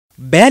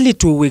barely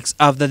 2 weeks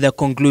after the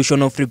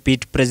conclusion of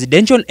repeat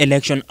presidential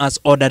election as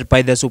ordered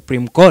by the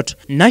Supreme Court.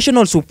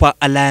 National Super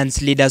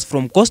Alliance leaders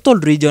from coastal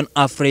region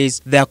have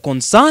raised their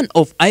concern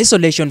of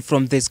isolation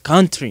from this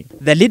country.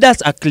 The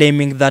leaders are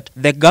claiming that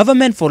the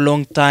government for a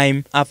long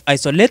time have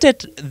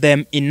isolated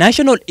them in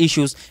national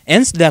issues,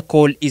 hence their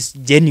call is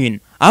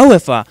genuine.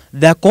 However,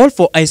 the call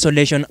for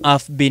isolation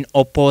have been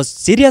opposed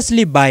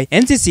seriously by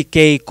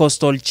Ncck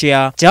Coastal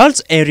Chair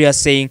Charles Arias,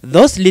 saying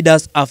those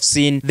leaders have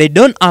seen they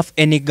don't have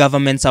any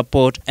government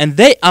support and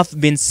they have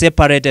been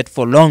separated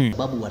for long.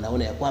 Babu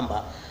wanaona ya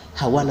kwamba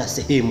hawana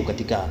sehemu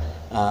katika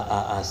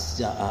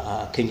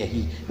Kenya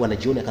hii.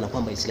 Wanajiona kana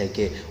kwamba it's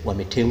like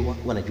wametengwa,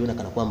 wanajiona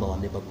kana kwamba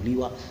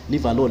wamebaguliwa,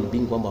 leave alone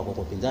being kwamba wako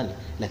kwa pinzani,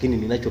 lakini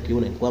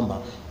ninachokiona ni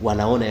kwamba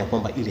wanaona ya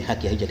kwamba ile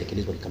haki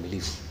haijatekelezwa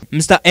kikamilifu.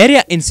 Mr.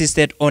 Arias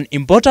insisted on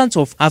importance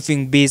of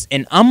having peace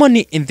and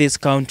harmony in this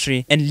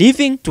country and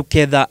living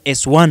together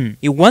as one.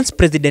 He wants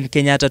President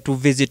Kenyatta to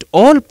visit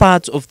all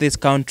parts of this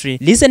country,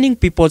 listening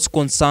people's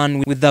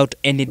concern without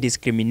any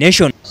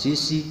discrimination.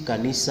 Sisi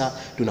kanisa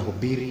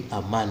tunahubiri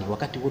amani.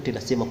 Wakati wote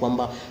nasema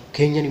kwamba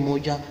Kenya ni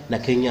moja na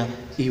Kenya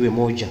iwe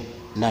moja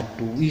na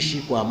tuishi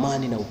kwa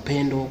amani na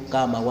upendo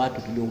kama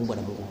watu tulioumbwa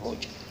na Mungu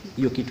mmoja.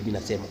 Hiyo kitu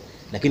ninasema.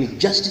 Lakini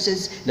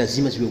justices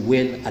lazima ziwe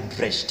well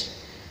addressed.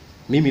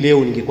 Mimi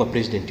leo ningekuwa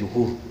president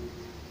Uhuru,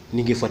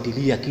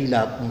 ningefuatilia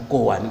kila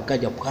mkoa,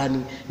 nikaja Pwani,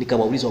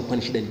 nikawauliza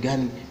Pwani shida ni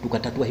gani,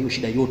 tukatatua hiyo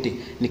shida yote.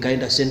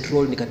 Nikaenda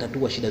Central,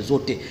 nikatatua shida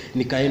zote.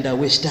 Nikaenda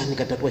Western,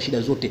 nikatatua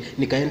shida zote.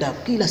 Nikaenda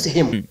kila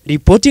sehemu.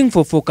 Reporting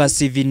for Focus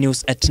TV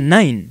News at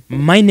 9,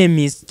 my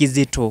name is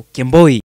Kizito Kemboi.